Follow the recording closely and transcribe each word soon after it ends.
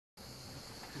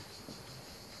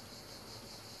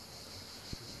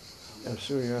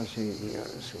أفسر يا سيدي يا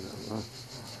رسول الله،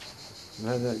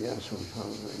 مدد يا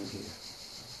سلطان الأنبياء،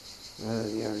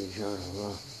 مدد يا رجال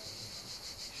الله،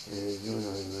 يستندون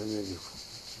عن مددكم.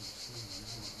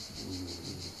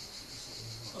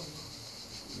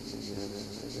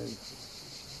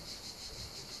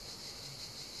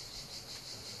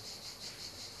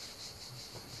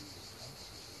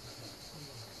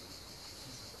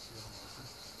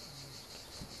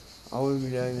 أعوذ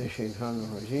بالله من الشيطان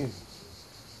الرجيم.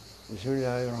 بسم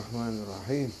الله الرحمن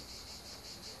الرحيم.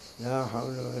 لا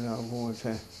حول ولا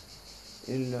قوة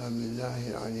إلا بالله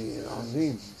العلي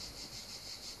العظيم.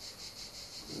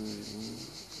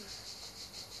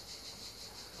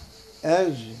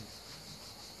 As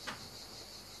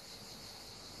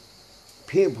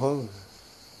people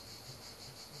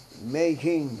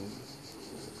making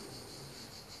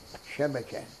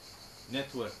شبكة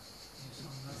network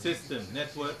system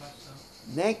network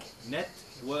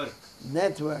network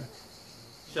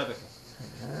شبكة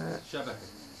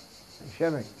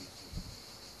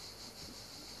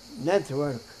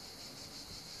network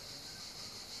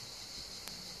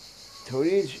to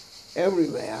reach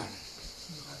everywhere.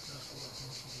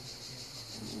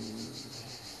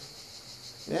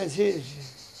 That is,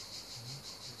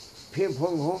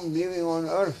 people who living on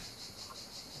earth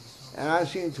are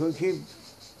asking to keep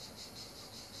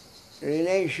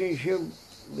relationship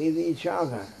with each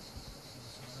other.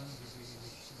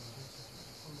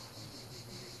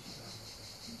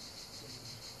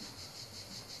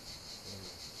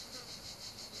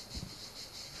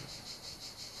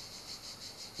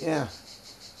 Yeah.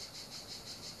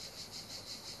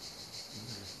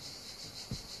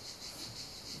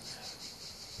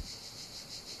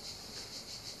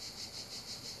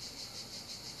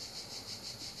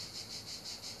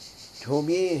 To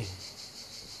be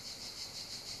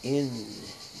in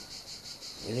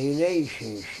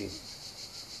relationship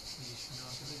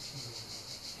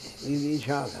with each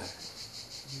other.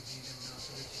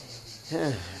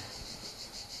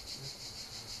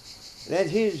 That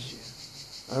is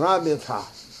Rabita.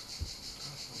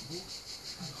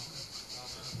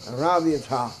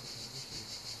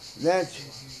 That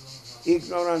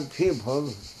ignorant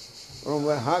people or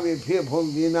Wahhabi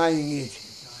people denying it.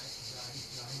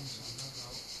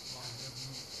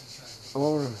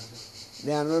 Or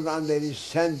they are not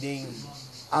understanding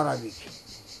Arabic,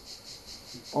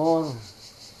 or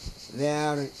they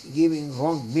are giving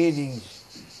wrong meanings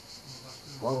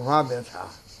for Rabita.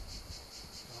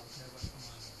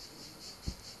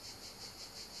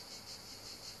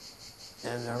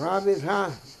 And the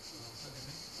Rabita,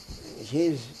 it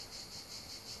is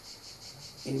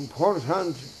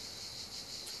important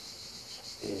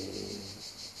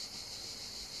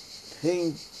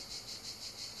thing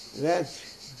that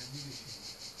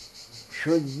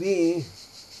should be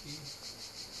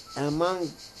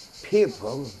among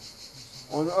people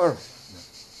on earth.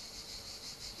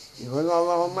 Because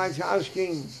Allah Almighty is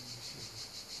asking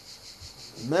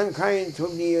mankind to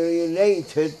be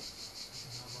related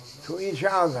to each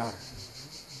other.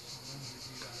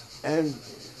 And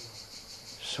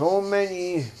so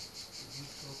many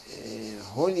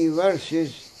holy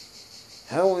verses,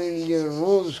 heavenly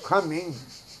rules coming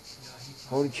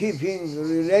for keeping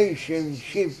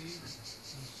relationship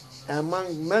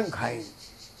among mankind,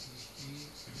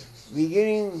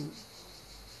 beginning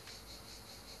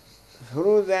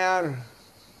through their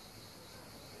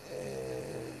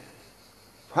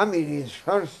families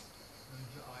first,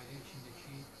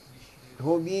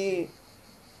 to be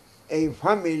a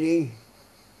family,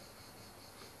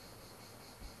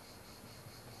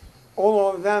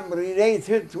 all of them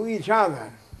related to each other.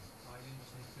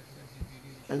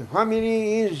 And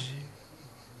family is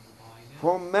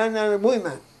for men and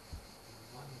women.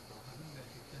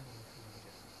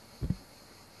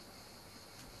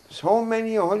 So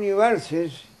many holy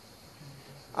verses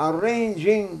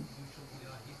arranging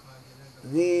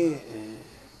the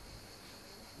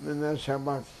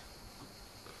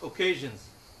occasions.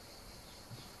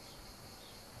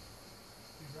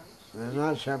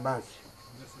 Munasabat.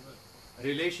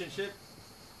 Relationship.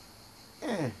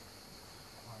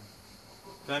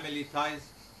 Family ties.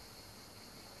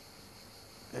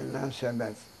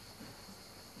 Munasabat.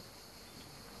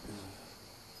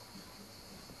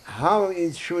 How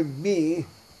it should be,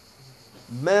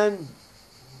 man's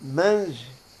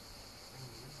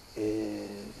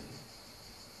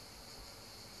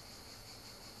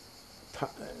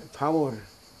tower.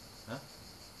 Huh?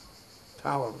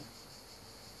 Tower.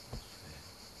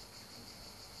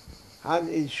 How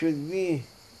it should be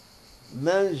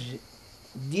man's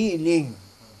dealing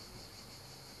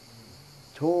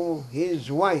to his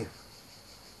wife.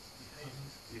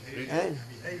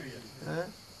 Huh?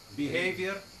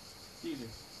 Behavior.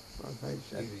 What I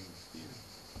said.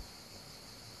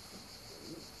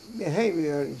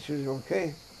 Behavior, it is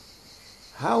okay.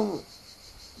 How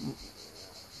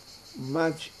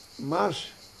much must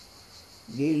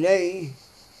delay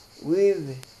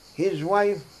with his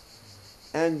wife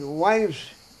and wife's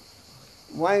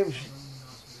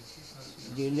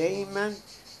delayment,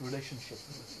 Relationship.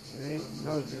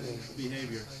 not delay,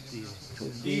 Behavior. to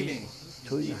Dealing.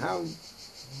 to how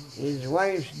his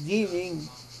wife's dealing,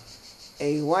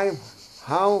 a wife,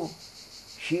 how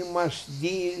she must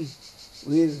deal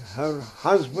with her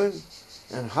husband,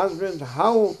 and husband,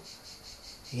 how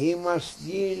he must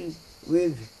deal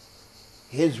with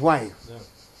his wife. Yeah.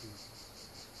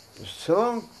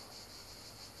 Strong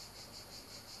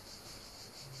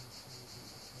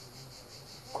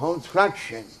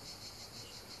contraction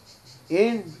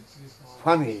in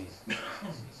family.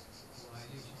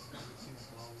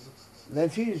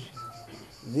 That is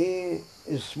the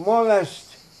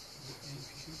smallest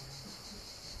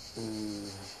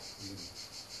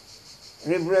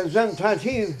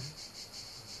representative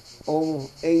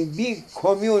of a big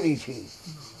community.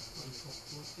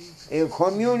 A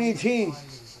community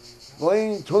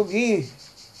going to be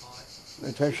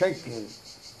متشكل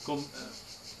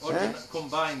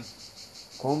Combined.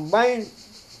 combined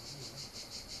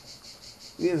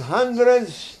with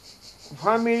hundreds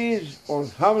families or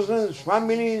thousands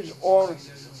families or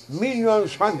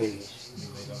millions families.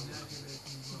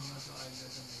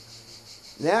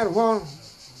 Therefore,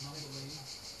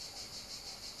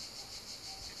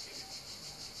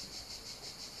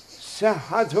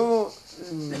 صحة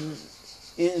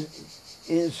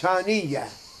إنسانية,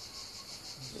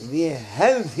 the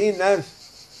healthiness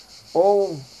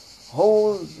of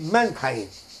whole mankind,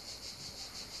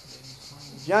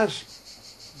 just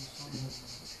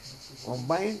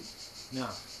combined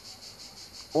Yeah.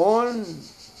 on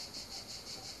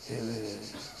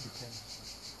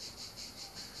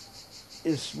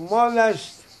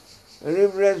smallest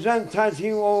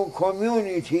representative of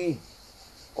community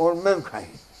or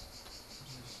mankind.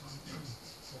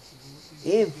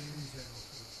 If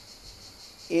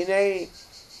in a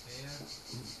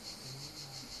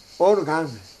organ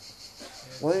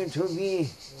going to be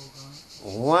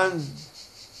one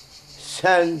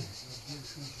cell,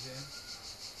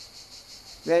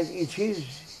 that it is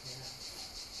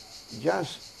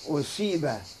just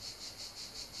usiba,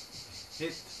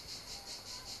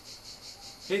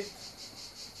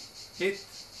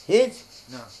 hit.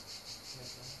 No.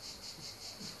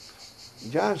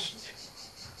 just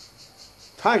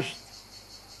touched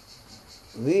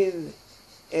with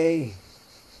a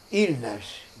illness,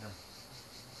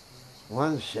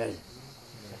 one cell.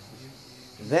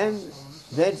 Then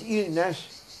that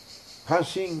illness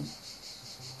passing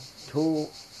to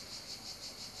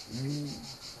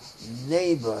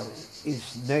neighbor,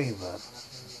 its neighbor.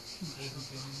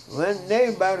 When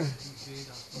neighbor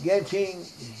getting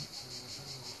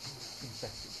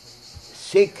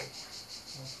sick,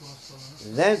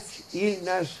 that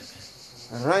illness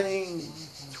running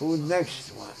to next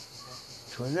one,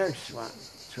 to next one,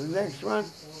 to next one,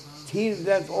 till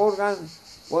that organ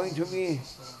going to be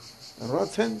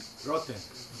rotten.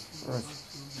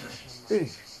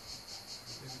 Finish.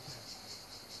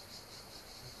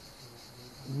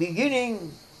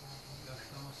 Beginning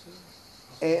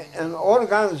an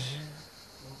organs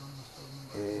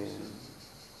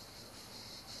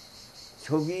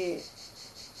to be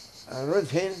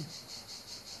rotten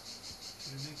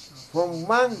from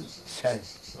one cell.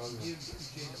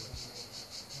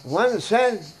 One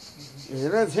cell is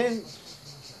rotten,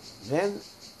 then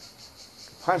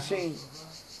passing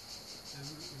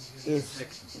its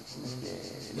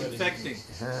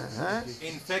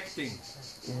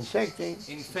Infecting.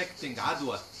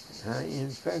 عدوى.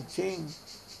 Infecting,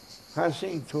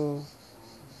 passing to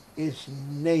its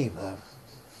neighbor.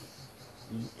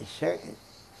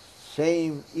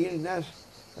 Same illness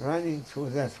running to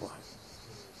that one.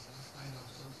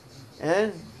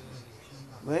 And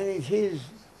when it is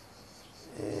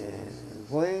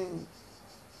going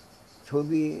to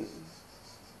be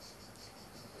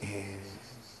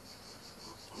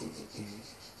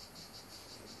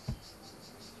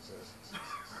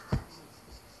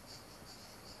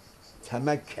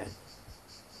تمكن,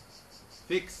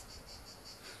 Fixed.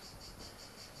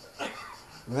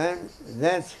 when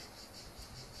that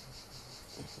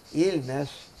illness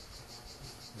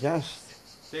just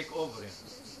Take over him.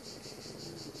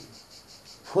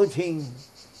 putting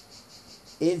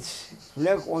its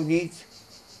flag on it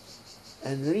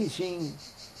and reaching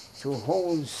to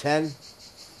whole cell,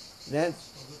 that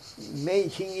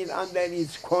making it under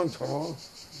its control,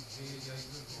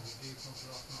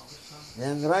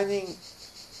 then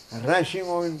rushing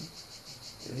on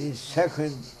the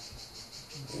second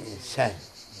cell.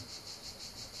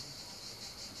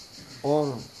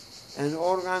 Or an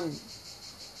organ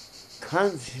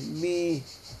can't be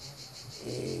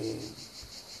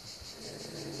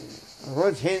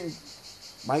rotten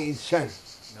by itself.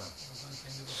 No.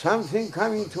 Something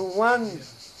coming to one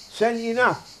cell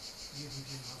enough.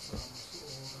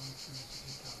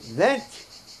 That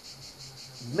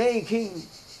making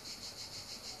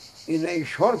in a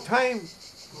short time,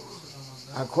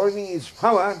 according its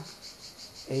power,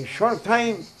 a short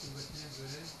time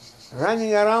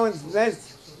running around that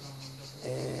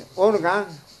organ,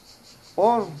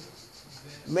 or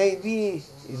maybe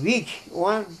weak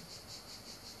one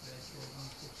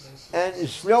and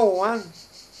slow one,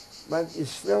 but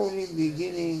it's slowly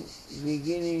beginning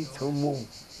to move.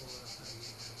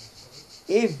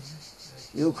 If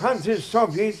you can't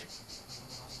stop it,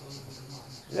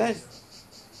 that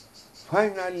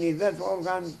finally that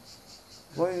organ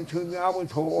going to be able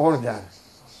to order.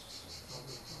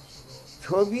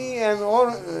 To be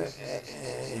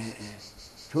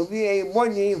to be a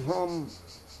body from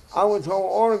out of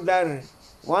order,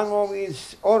 one of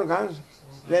its organs,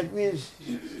 that means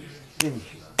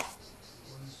finish.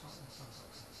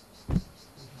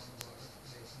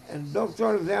 And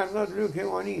doctors, they are not looking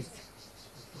on it.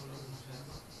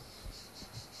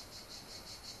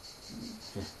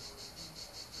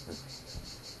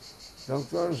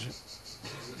 Doctors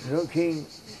looking,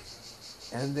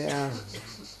 and they are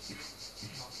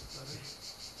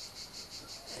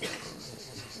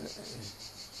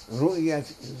رؤية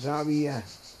زاوية.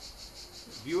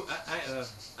 View,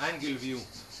 angle view.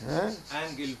 Huh?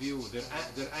 Angle view.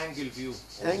 Their angle view.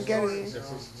 Angle.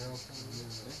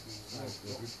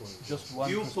 Just one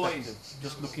Viewpoint. perspective.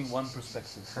 Just looking one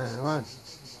perspective. One.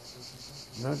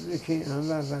 Not looking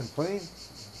another point,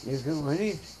 looking on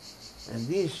it. And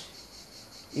this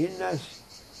illness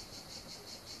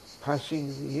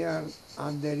passing here,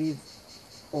 under it,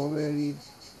 over it,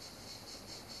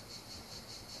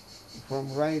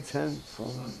 from right hand,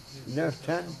 from left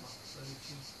hand,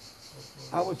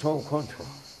 out of control.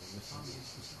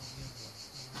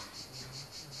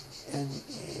 And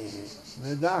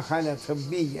مداخلة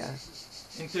طبية,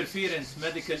 Interference,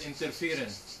 medical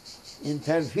interference.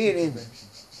 interfering,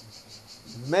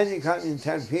 medical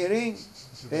interfering,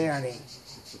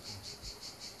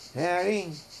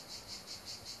 hearing,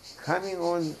 coming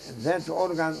on that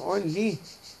organ only,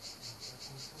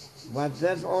 but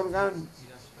that organ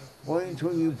going to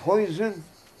be poisoned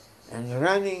and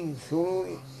running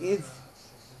through it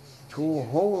to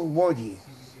whole body.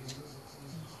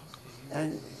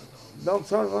 And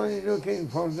doctors only looking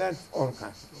for that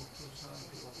organ.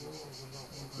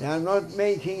 They are not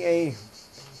making a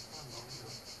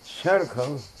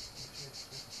circle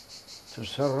to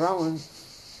surround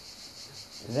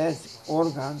that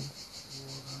organ,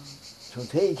 to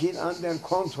take it under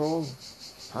control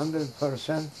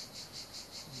 100%,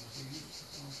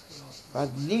 but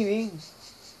leaving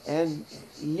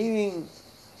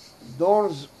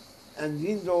doors and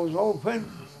windows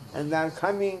open, and they are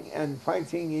coming and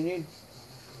fighting in it,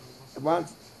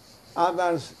 but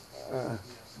others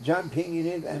jumping in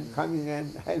it and coming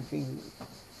and helping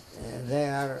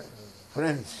their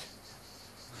friends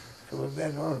to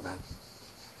that organ.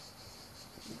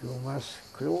 You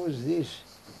must close this.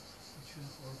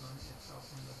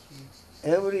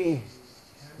 Every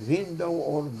window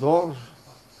or door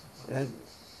that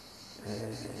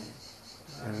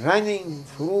running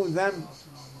through them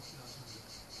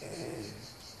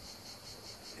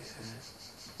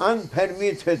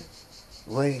unpermitted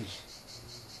ways,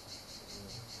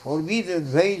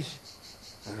 forbidden ways,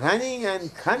 running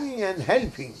and coming and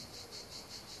helping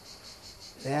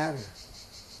their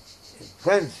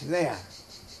friends there.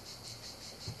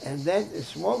 And that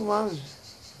small ones,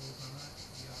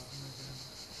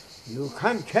 you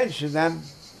can't catch them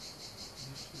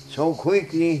so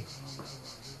quickly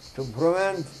to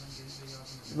prevent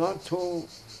not to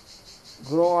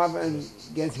grow up and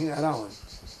getting around.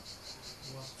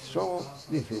 So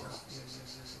difficult.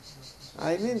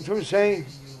 I mean to say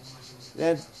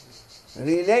that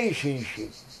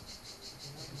relationship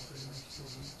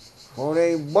for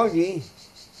a body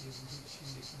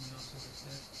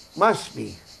must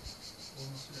be.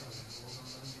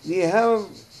 We have,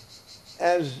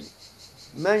 as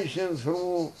mentioned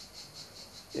through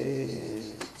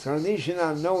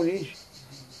traditional knowledge,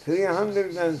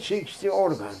 360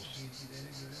 organs,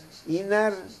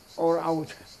 inner or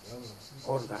outer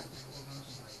organs.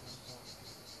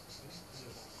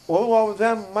 All of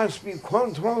them must be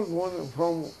controlled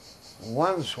from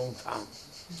one sultan.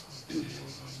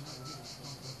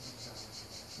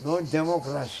 no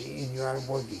democracy in your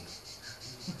body,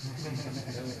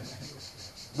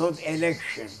 not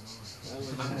election.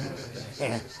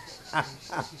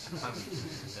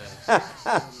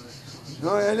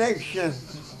 No election,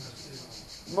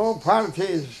 no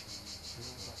parties,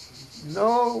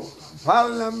 no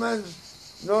parliament,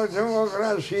 no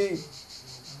democracy,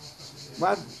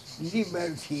 but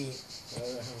liberty.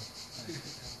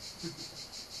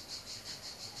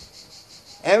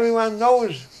 Everyone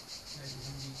knows,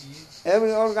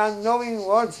 every organ knowing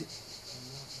what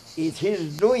it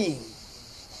is doing.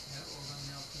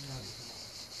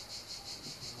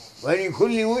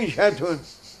 وَلِكُلِّ وِجْهَةٌ,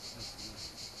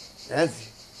 that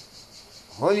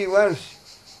holy verse,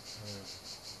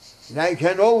 like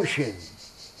an ocean,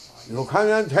 you can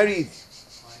enter it,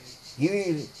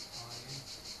 giving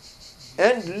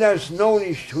endless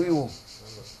knowledge to you.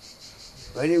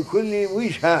 وَلِكُلِّ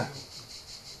وِجْهَةٌ,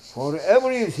 for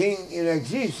everything in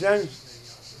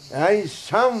existence, there is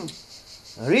some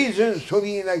reasons to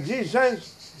be in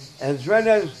existence, as well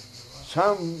as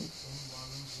some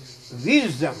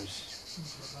wisdoms,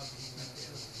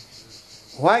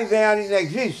 why they are in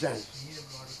existence.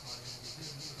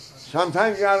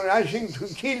 Sometimes you are rushing to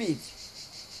kill it.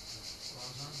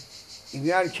 If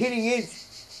you are killing it,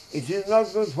 it is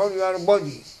not good for your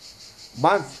body.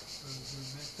 But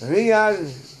real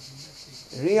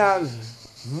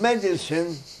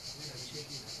medicine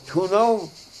to know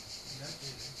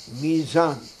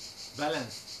mizan,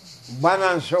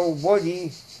 balance of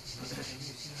body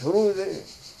through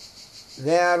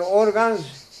their organs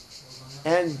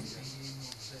and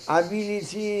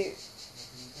ability,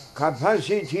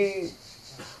 capacity,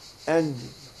 and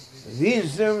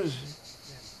wisdoms,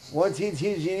 what it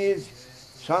is in it.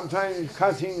 Sometimes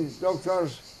cutting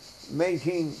doctors,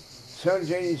 making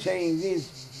surgery, saying this,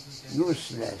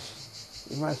 useless.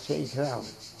 You must take it out.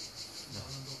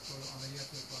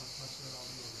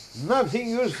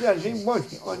 Nothing useless in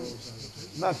body,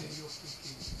 nothing.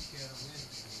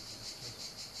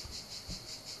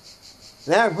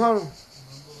 Therefore,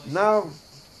 now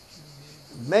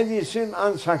medicine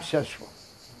unsuccessful.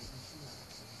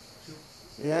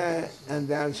 Yeah, and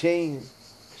they are saying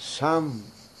some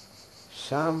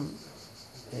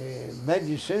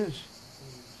medicines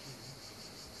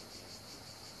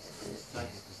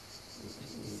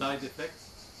Side effects?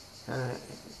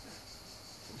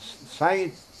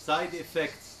 Side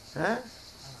effects. Huh?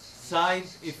 Side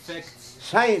effects.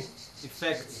 Side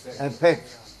Effects.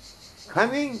 effect.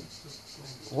 Coming,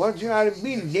 what you are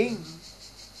building,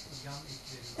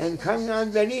 and coming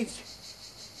underneath,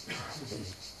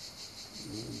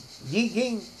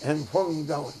 digging and falling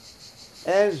down.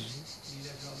 As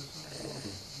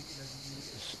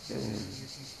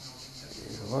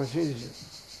what is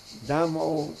dam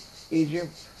of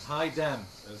Egypt? High dam.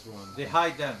 The high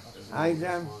dam. High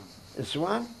dam,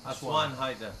 Aswan? Aswan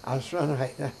high dam. Aswan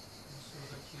high dam.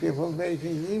 People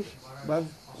making this, but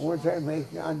water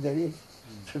making underneath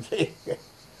to take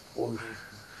to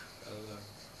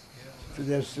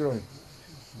destroy.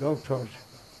 Doctors,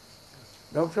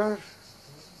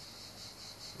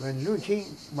 when looking,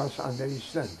 must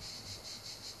understand.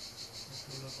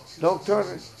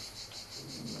 Doctor,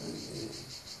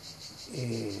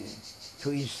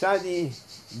 to study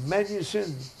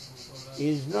medicine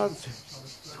is not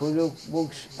to look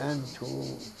books and to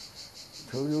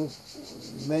look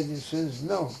medicines,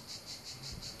 no.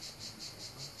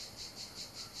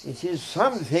 It is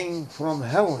something from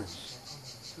heavens,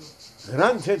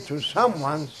 granted to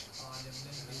someone,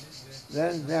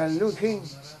 then they are looking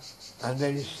and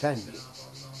they are standing.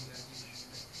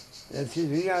 That is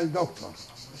real doctor.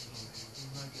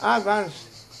 Others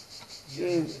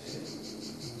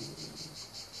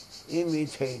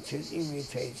imitated,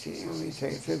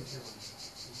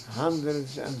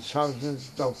 hundreds and thousands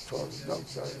doctors,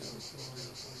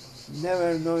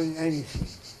 never knowing anything.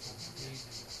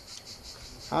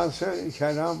 Also in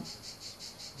Kalam,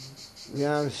 we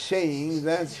are saying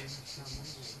that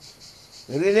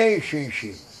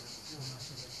relationship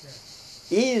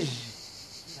is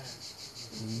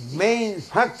main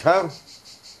factor,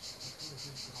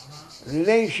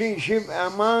 relationship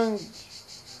among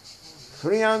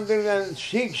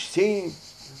 360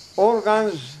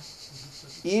 organs,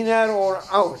 inner or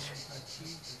out.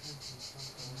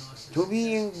 To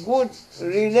be in good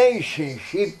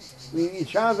relationship with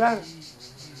each other,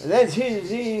 that is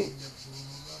the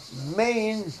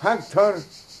main factor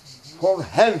for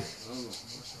health.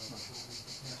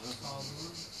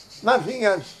 Nothing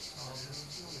else.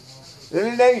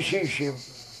 Relationship,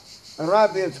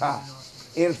 rabita,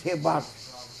 irtibat,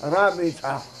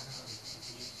 rabita.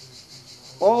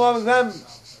 All of them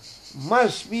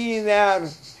must be there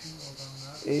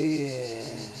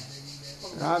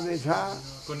rabita,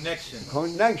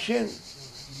 Connection.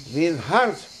 with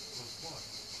heart,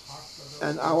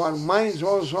 and our minds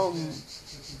also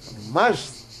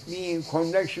must be in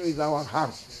connection with our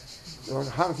heart. Your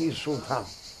heart is Sultan.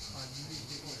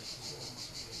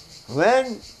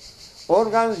 When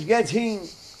organs getting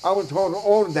out of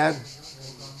order,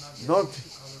 not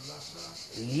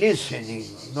listening,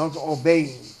 not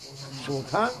obeying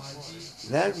Sultan,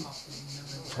 then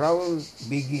trouble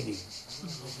beginning.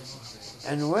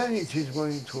 And when it is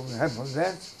going to happen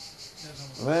that,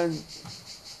 when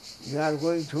you are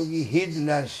going to be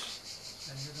heedless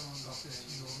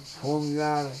from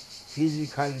your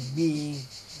physical being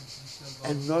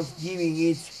and not giving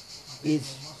it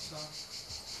its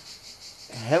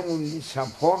heavenly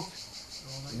support,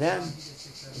 then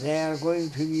they are going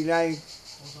to be like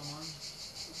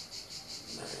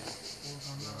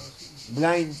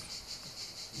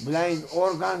blind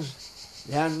organs.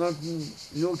 They are not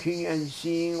looking and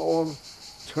seeing or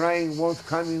trying what's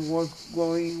coming, what's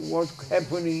going, what's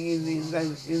happening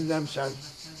in themselves.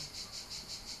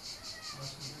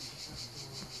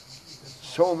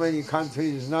 So many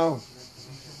countries now,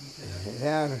 they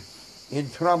are in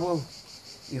trouble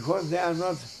because they are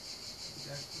not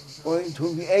going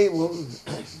to be able,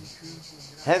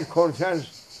 headquarters,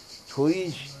 to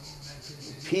reach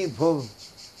people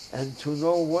and to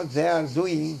know what they are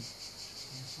doing,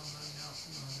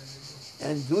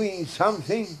 and doing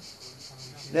something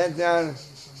that they are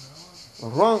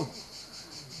wrong.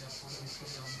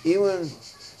 Even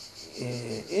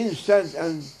instead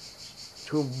and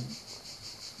to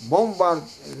bombard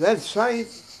that side,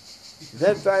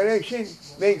 that direction,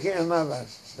 make another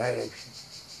direction.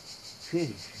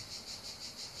 Finish.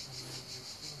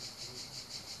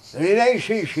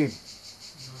 Relationship,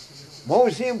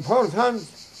 most important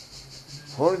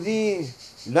for the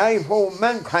life of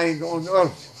mankind on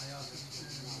earth.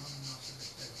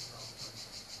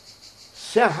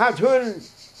 Sıhhatul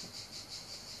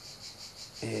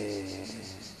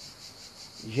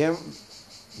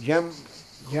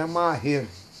cemahir.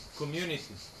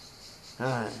 Community.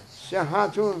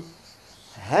 Sıhhatul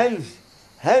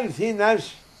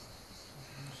healthiness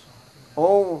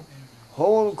of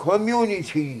whole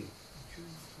community.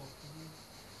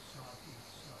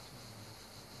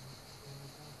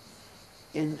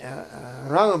 In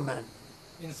rağmen,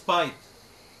 In spite.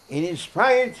 in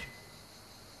spite,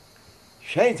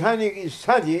 Shaitanic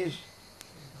studies,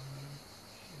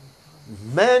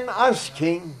 men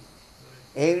asking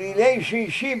a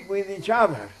relationship with each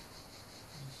other,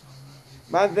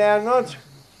 but they are not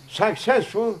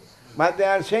successful, but they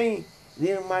are saying,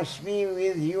 we must be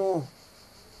with you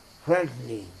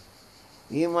friendly.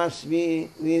 We must be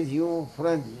with you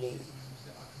friendly.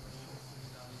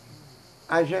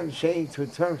 Ajam saying to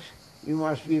Turks, you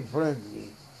must be friendly.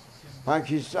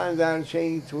 Pakistan, they are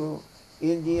saying to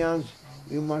Indians,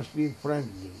 you must be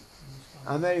friendly.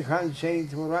 Americans saying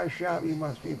to Russia, we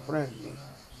must be friendly.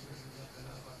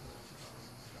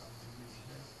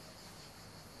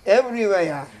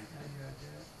 Everywhere,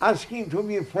 asking to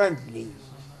be friendly,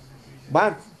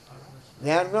 but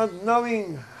they are not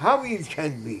knowing how it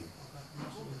can be.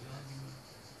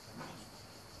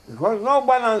 Because no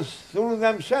balance through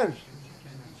themselves.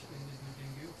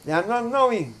 They are not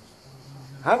knowing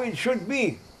how it should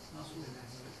be.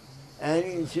 And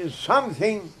it is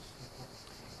something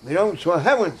belongs to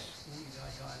heavens.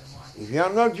 If you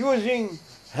are not using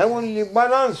heavenly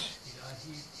balance,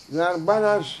 your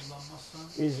balance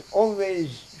is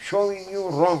always showing you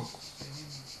wrong.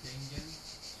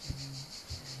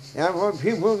 Therefore,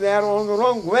 people, they are on the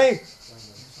wrong way,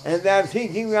 and they are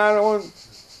thinking we are on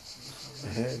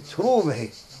true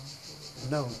way.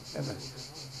 No, never.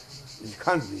 It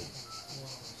can't be.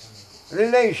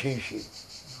 Relationship.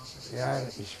 They are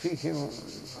speaking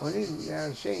on it, they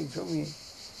are saying to me,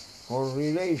 for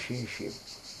relationship.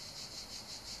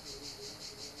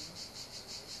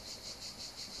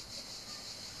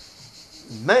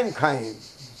 Mankind,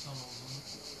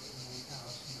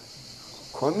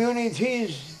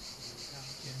 communities,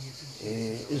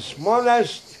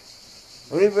 smallest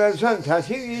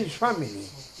representative is family.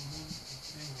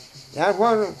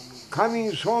 Therefore,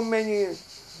 coming so many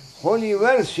holy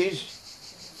verses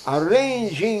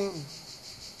arranging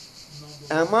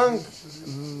among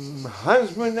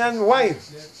husband and wife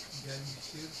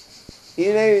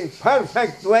in a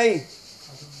perfect way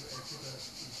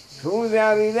through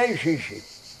their relationship.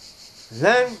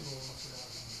 Then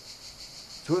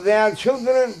to their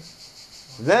children,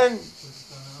 then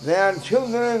their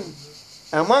children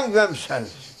among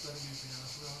themselves.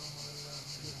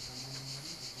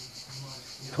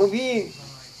 To be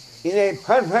in a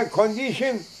perfect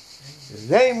condition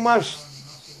they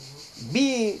must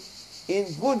be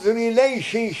in good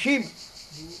relationship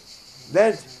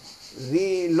that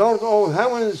the Lord of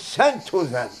Heaven sent to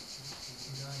them.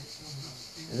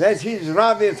 That is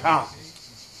Rabita.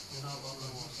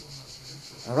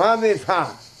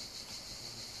 Rabita.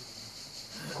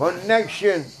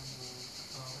 Connection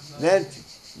that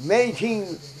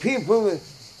making people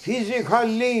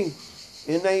physically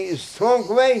in a strong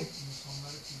way,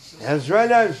 as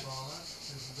well as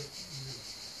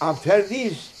after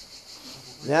this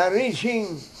they are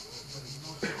reaching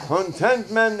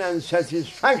contentment and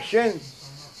satisfaction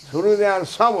through their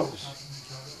souls.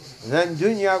 Then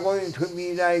dunya going to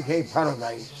be like a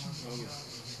paradise.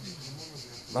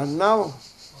 But now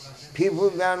people,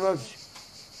 they are not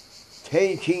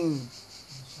taking,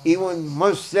 even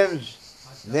Muslims,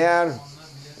 they are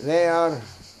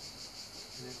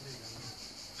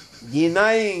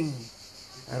denying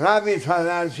Rabita. They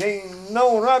are saying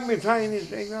no Rabita in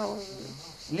Islam. No,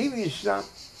 leave Islam.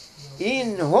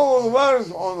 In whole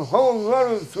world, on whole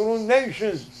world, through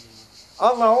nations,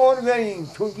 Allah ordering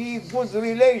to give good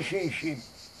relationship.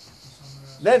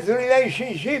 That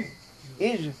relationship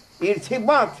is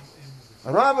irtibat,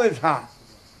 Rabita.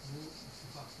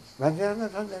 But they are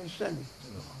not understanding.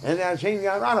 And they are saying we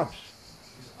are Arabs.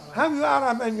 How you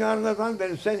Arab and you are not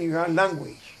understanding your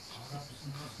language?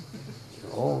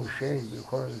 Oh, Shaykh,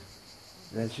 because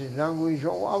that's the language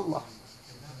of Allah.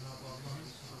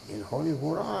 In Holy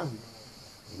Quran,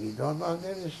 we don't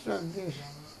understand this.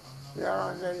 We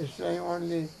are understanding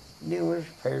only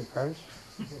newspapers,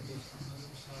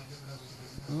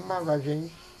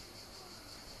 magazines,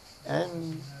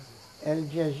 and Al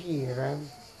Jazeera,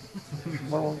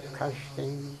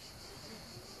 broadcasting,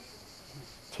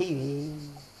 TV.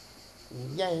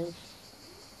 Yes,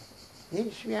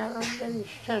 this we are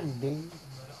understanding.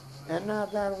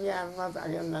 Another we are not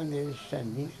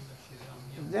understanding.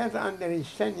 That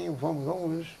understanding from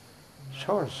those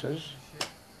sources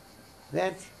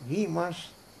that we must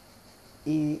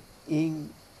in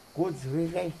good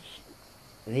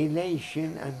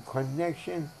relation and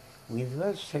connection with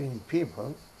Western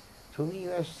people to be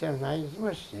westernized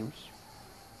Muslims.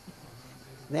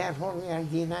 Therefore we are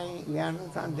denying, we are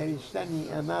not understanding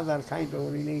another kind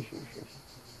of relationship.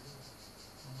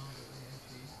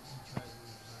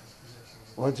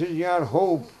 What is your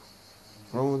hope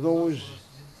from those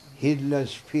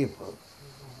heedless people?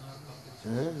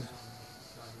 Huh?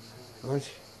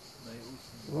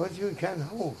 What you can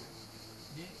hope?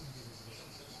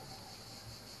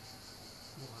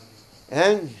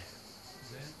 And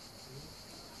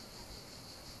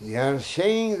we are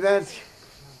saying that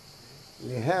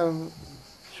we have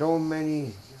so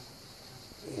many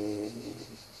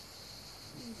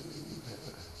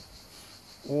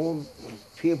old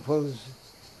people's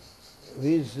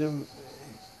wisdom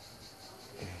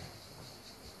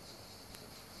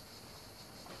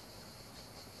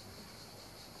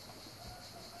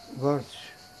but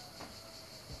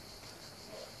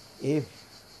if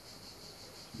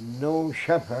no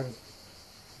shepherd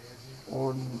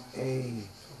on a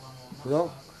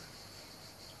flock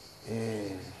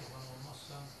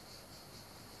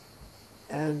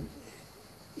and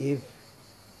if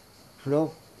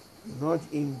flock not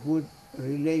in good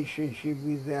relationship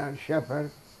with their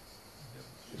shepherd,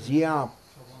 Ziyab,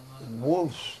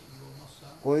 wolves,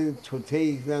 going to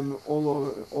take them,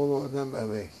 all of them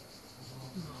away.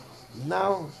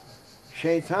 Now,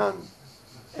 Shaitan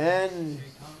and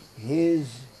his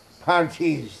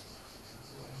parties,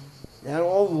 they are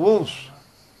all wolves,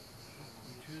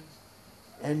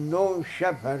 and no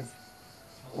shepherd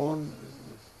on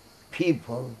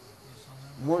people,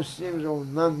 Muslims or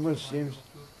non-Muslims,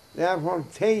 therefore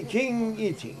taking,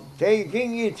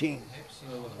 eating.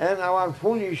 And our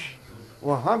foolish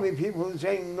Wahhabi people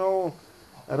saying no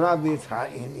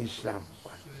Rabita in Islam.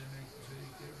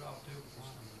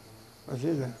 What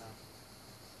is that?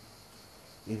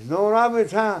 If no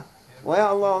Rabita, why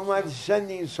Allah Almighty is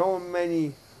sending so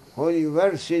many holy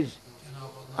verses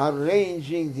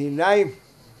arranging the life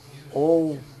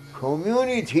of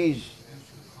communities,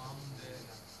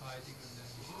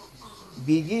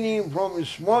 beginning from the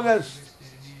smallest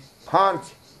part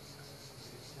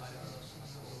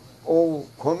of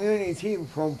community,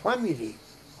 from family,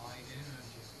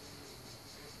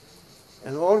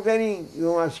 and ordering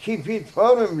you must keep it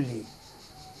firmly.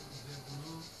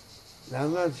 They are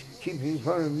not keeping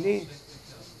firmly,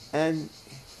 and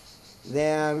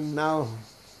they are now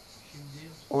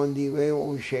on the way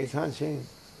of Shaitan saying,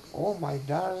 oh my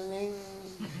darling,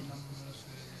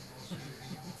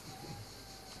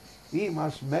 we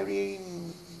must marry,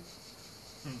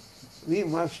 we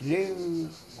must live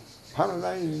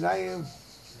paradise life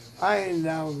I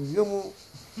love you.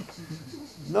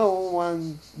 No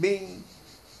one be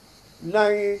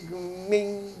like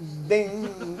me, ding,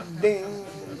 ding,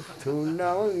 to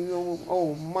love you,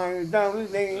 oh my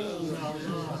darling.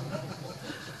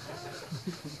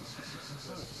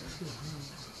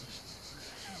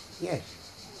 Yes.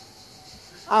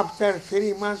 After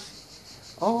 3 months,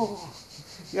 oh,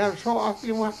 you are so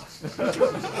ugly one.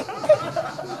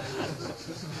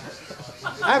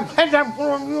 I'm fed up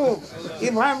from you.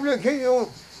 If I'm looking at you,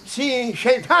 seeing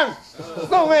shaitan,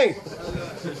 go away.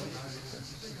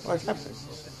 What happened?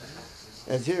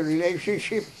 That's a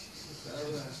relationship.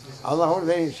 Allah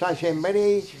ordained such a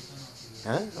marriage.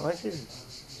 Huh? What is it?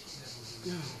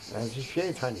 That's a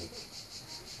shaitanic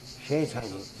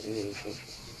relationship.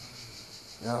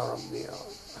 Ya Rabbi, Ya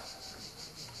Allah.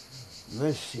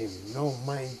 Muslim, no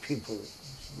mind people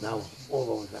now,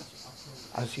 all of them,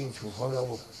 asking to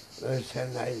follow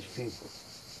westernized people,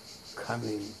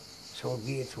 coming so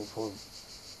beautiful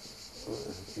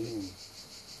in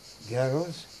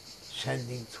girls,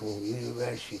 sending to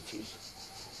universities,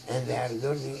 and they are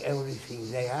learning everything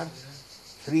they are.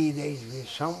 3 days with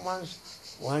someone,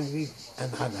 1 week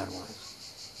another one,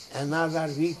 another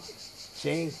week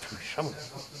saying to someone.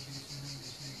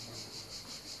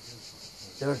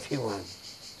 31.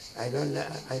 I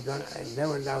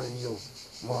never loved you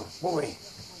more. Go away.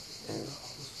 And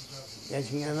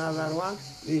getting another one,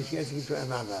 he's getting to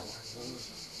another one.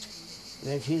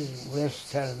 That is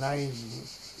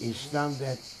westernized Islam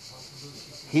that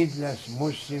heedless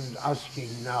Muslims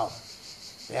asking now.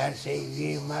 They are saying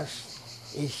we must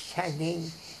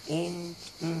study in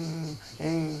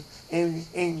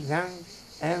England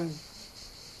and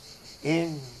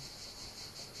in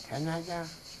Canada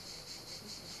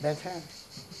better,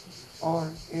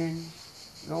 or in,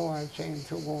 no, I'm saying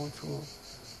to go to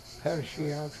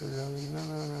Persia, to no.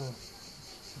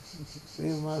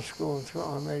 We must go to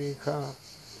America.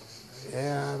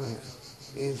 There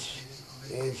it's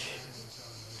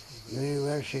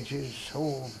universities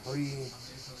so free,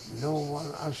 no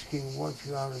one asking what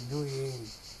you are doing.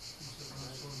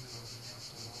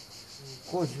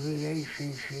 Good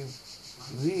relationship,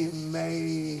 we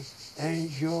may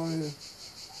enjoy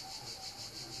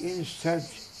instead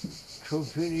to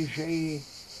finish a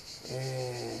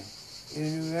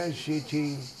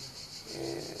university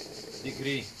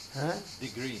degree. Huh?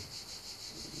 Degree.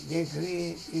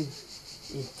 Degree, it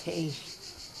takes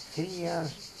 3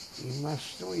 years, we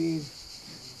must do it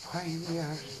 5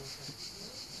 years.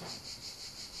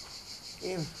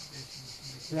 If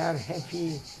they are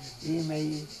happy, we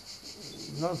may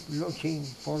not looking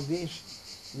for this,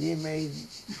 we may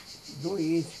do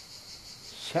it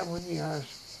 7 years.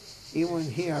 Even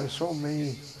here, so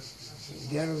many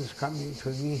girls coming to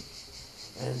me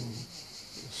and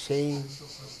saying,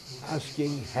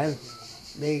 asking help,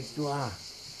 make dua.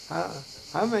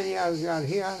 How many years you are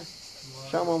here?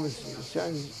 Some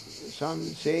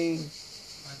saying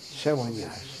 7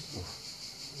 years.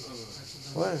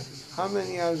 Well, how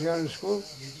many years you are in school?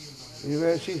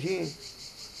 University?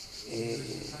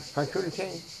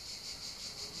 Faculty?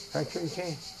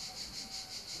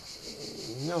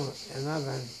 No,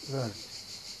 another word.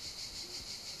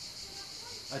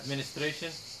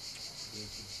 Administration.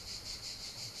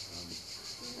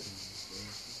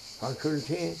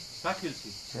 Faculty?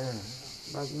 Faculty. Yeah,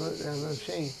 but I'm not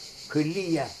saying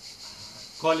kulliya.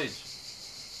 College.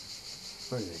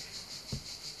 College.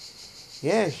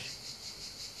 Yes,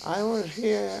 I am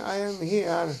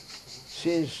here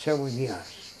since 7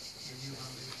 years.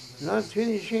 Not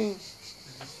finishing.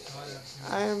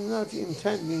 I am not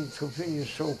intending to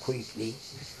finish so quickly,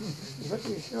 but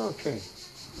it's okay.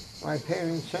 My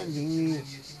parents sending me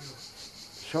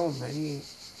so many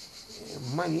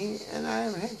money, and I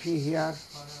am happy here.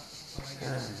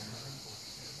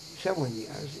 7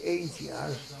 years, 8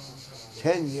 years,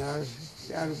 10 years,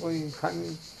 they are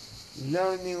coming,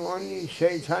 learning only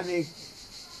satanic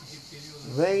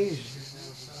ways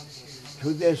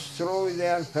to destroy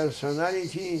their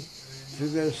personality, to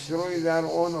destroy their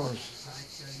honors,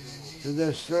 to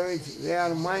destroy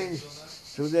their minds,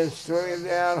 to destroy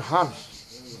their hearts,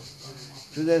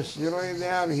 to destroy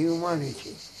their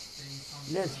humanity.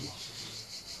 That is.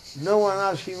 No one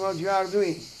asking what you are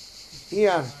doing.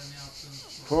 Here,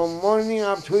 from morning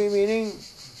up to evening,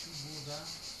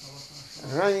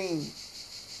 running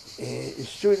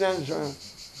students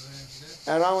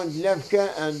around Lefke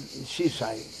and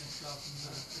seaside.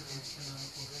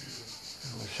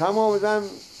 Some of them,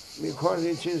 because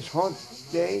it is hot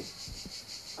day,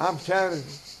 after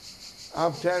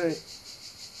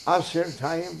Asr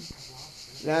time,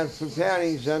 they are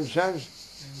preparing themselves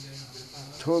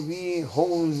to be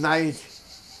whole night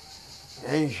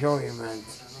enjoyment.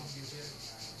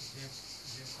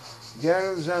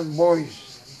 Girls and boys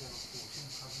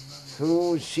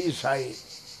through seaside,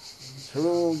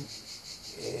 through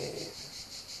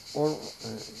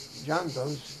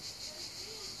jungles,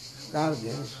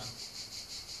 gardens,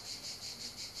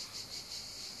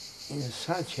 in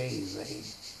such a way.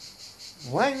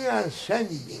 When you are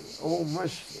sending, O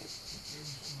Muslim,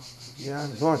 your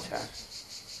daughter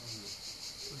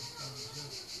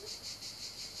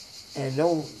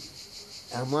alone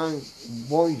among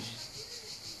boys,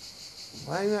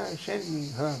 why you are sending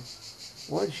her?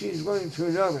 What she is going to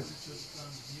learn?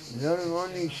 Learn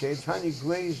only shaitanic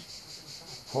ways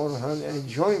for her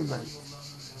enjoyment.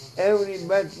 Every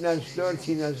bit as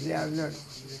dirty as they are learning.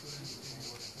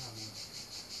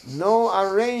 No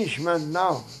arrangement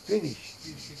now, finish.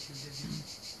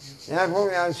 Therefore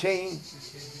we are saying,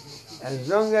 as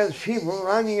long as people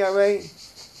running away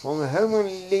from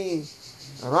heavenly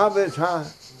rabita,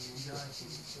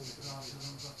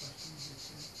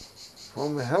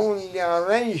 from heavenly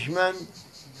arrangement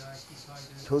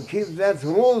to keep that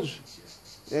rules,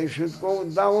 they should go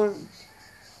down,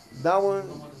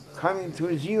 coming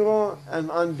to zero and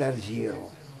under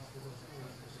zero.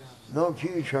 No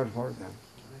future for them.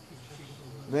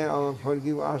 May Allah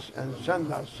forgive us and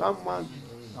send us someone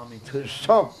to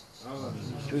stop,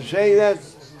 to say that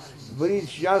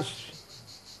bridge just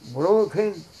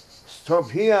broken, stop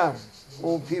here,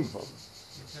 O people.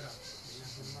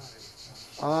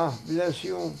 Allah bless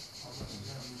you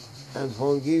and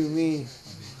forgive me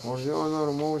for the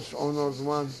honor, most honored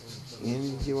one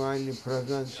in divinely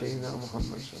present Sayyidina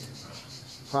Muhammad.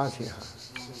 Fatiha.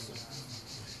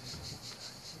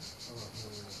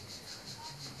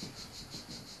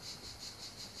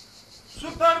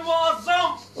 Süper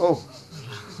muazzam, Oh,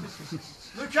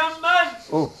 mükemmel,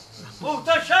 oh,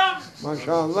 muhteşem,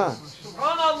 maşallah.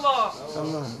 subhanallah.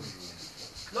 Allah.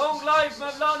 Long life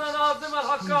Mawlana Nazim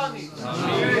al-Haqqani.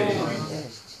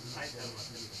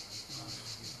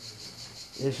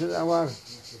 This is our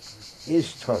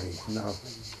history now,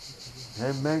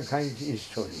 and mankind's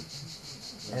history,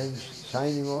 and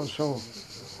signing also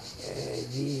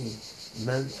the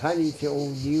mentality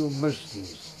of new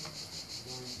Muslims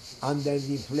under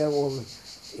the flag of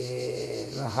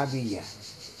Wahhabiyya.